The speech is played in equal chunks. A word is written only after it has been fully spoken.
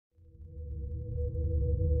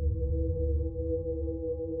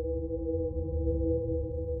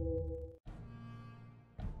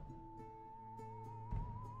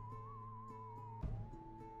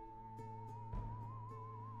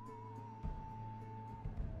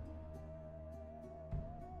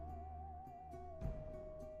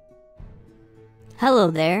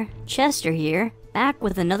Hello there, Chester here, back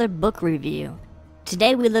with another book review.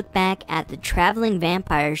 Today we look back at The Traveling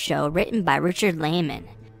Vampire Show written by Richard Laymon.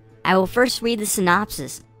 I will first read the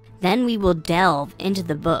synopsis, then we will delve into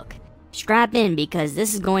the book. Strap in because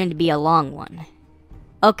this is going to be a long one.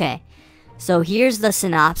 Okay, so here's the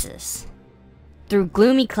synopsis. Through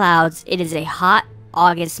gloomy clouds, it is a hot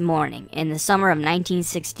August morning in the summer of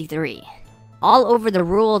 1963. All over the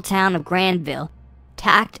rural town of Granville,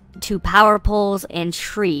 tacked to power poles and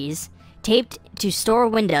trees, taped to store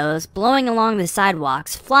windows, blowing along the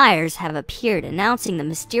sidewalks, flyers have appeared announcing the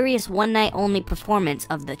mysterious one-night-only performance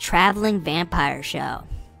of The Traveling Vampire Show.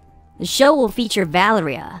 The show will feature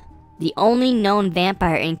Valeria, the only known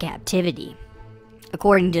vampire in captivity.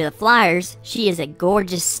 According to the flyers, she is a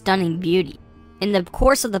gorgeous, stunning beauty. In the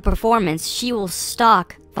course of the performance, she will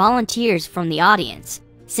stalk volunteers from the audience,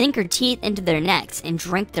 sink her teeth into their necks, and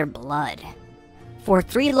drink their blood. For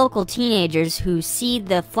 3 local teenagers who see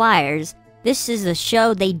the flyers, this is a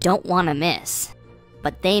show they don't want to miss.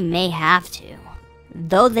 But they may have to.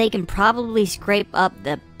 Though they can probably scrape up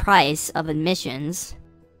the price of admissions,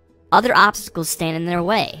 other obstacles stand in their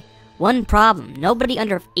way. One problem, nobody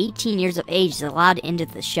under 18 years of age is allowed into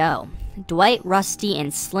the show. Dwight, Rusty,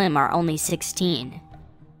 and Slim are only 16.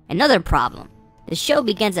 Another problem, the show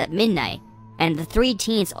begins at midnight, and the 3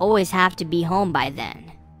 teens always have to be home by then.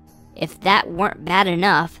 If that weren't bad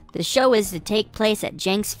enough, the show is to take place at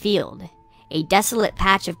Jenks Field, a desolate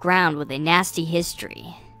patch of ground with a nasty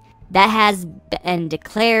history that has been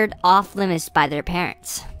declared off-limits by their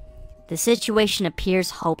parents. The situation appears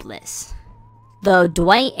hopeless. Though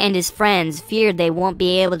Dwight and his friends fear they won't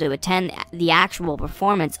be able to attend the actual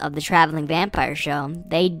performance of the Traveling Vampire Show,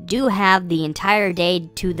 they do have the entire day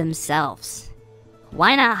to themselves.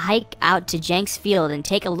 Why not hike out to Jenks Field and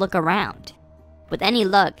take a look around? With any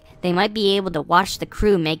luck, they might be able to watch the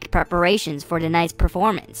crew make preparations for tonight's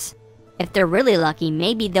performance. If they're really lucky,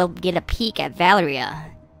 maybe they'll get a peek at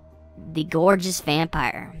Valeria, the gorgeous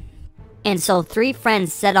vampire. And so 3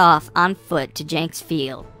 friends set off on foot to Jenks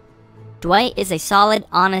Field. Dwight is a solid,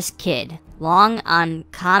 honest kid, long on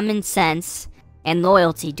common sense and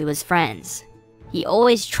loyalty to his friends. He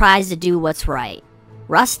always tries to do what's right.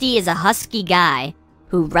 Rusty is a husky guy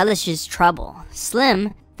who relishes trouble.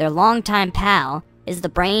 Slim, their longtime pal, is the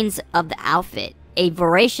brains of the outfit, a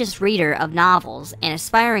voracious reader of novels, an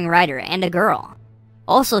aspiring writer, and a girl.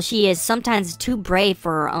 Also, she is sometimes too brave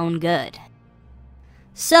for her own good.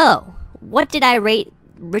 So, what did I rate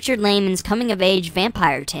Richard Laymon's coming-of-age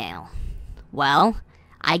vampire tale? Well,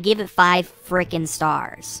 I give it 5 frickin'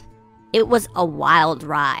 stars. It was a wild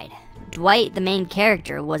ride. Dwight, the main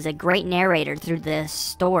character, was a great narrator through the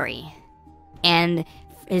story. And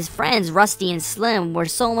his friends, Rusty and Slim, were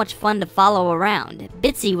so much fun to follow around.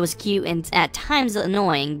 Bitsy was cute and at times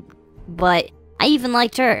annoying, but I even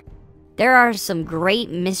liked her. There are some great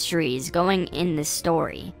mysteries going in this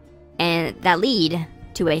story, and that lead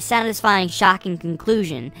to a satisfying, shocking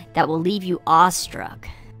conclusion that will leave you awestruck.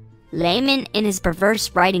 Laymon, in his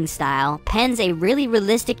perverse writing style, pens a really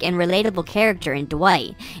realistic and relatable character in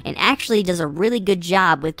Dwight, and actually does a really good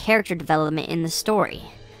job with character development in the story.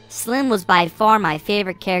 Slim was by far my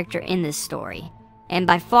favorite character in this story, and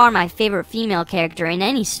by far my favorite female character in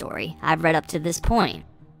any story I've read up to this point.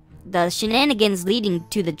 The shenanigans leading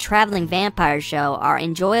to the Traveling Vampire Show are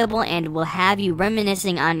enjoyable and will have you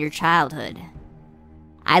reminiscing on your childhood.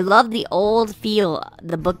 I love the old feel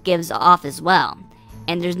the book gives off as well,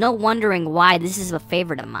 and there's no wondering why this is a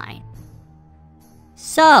favorite of mine.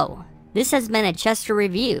 So, this has been a Chester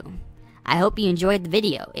review. I hope you enjoyed the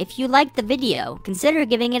video. If you liked the video, consider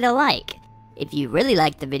giving it a like. If you really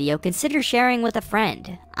liked the video, consider sharing with a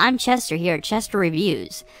friend. I'm Chester here at Chester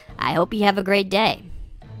Reviews. I hope you have a great day.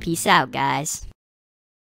 Peace out, guys.